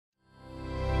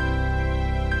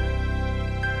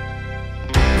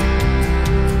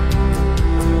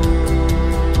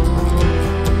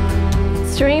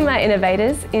are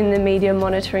innovators in the media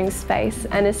monitoring space,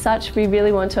 and as such we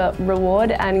really want to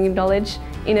reward and acknowledge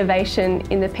innovation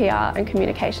in the PR and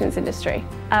communications industry.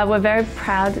 We're very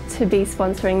proud to be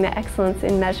sponsoring the Excellence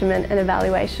in Measurement and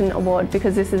Evaluation Award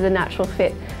because this is a natural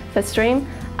fit for Stream.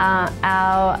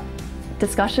 Our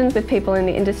discussions with people in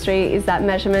the industry is that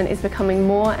measurement is becoming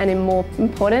more and more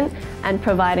important, and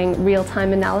providing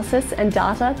real-time analysis and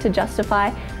data to justify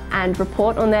and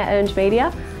report on their earned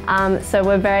media. So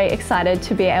we're very excited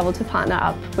to be able to partner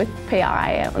up with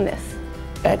PRIA on this.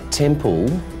 At Temple,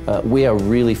 we are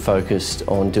really focused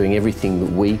on doing everything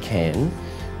that we can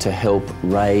to help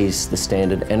raise the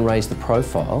standard and raise the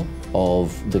profile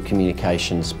of the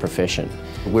communications profession.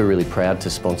 We're really proud to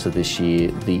sponsor this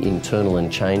year the Internal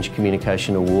and Change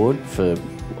Communication Award for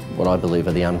what I believe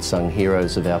are the unsung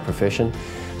heroes of our profession,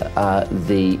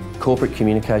 the Corporate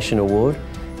Communication Award,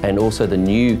 and also the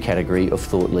new category of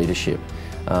Thought Leadership.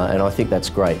 And I think that's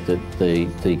great that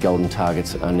the Golden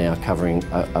Targets are now covering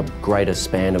a greater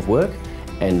span of work,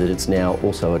 and that it's now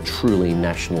also a truly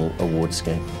national award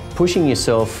scheme. Pushing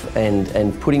yourself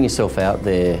and putting yourself out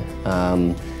there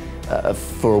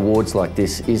for awards like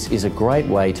this is a great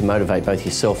way to motivate both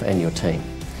yourself and your team.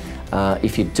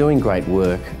 If you're doing great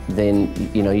work, then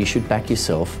you should back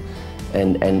yourself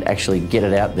and actually get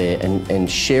it out there and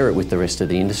share it with the rest of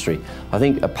the industry. I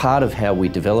think a part of how we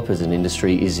develop as an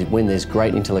industry is when there's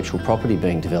great intellectual property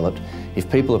being developed, if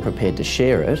people are prepared to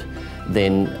share it,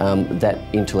 then that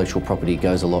intellectual property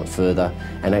goes a lot further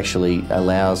and actually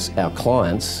allows our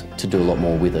clients to do a lot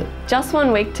more with it. Just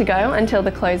 1 week to go until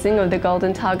the closing of the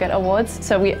Golden Target Awards,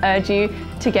 so we urge you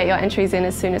to get your entries in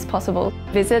as soon as possible.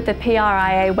 Visit the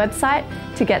PRIA website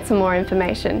to get some more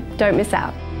information. Don't miss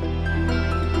out.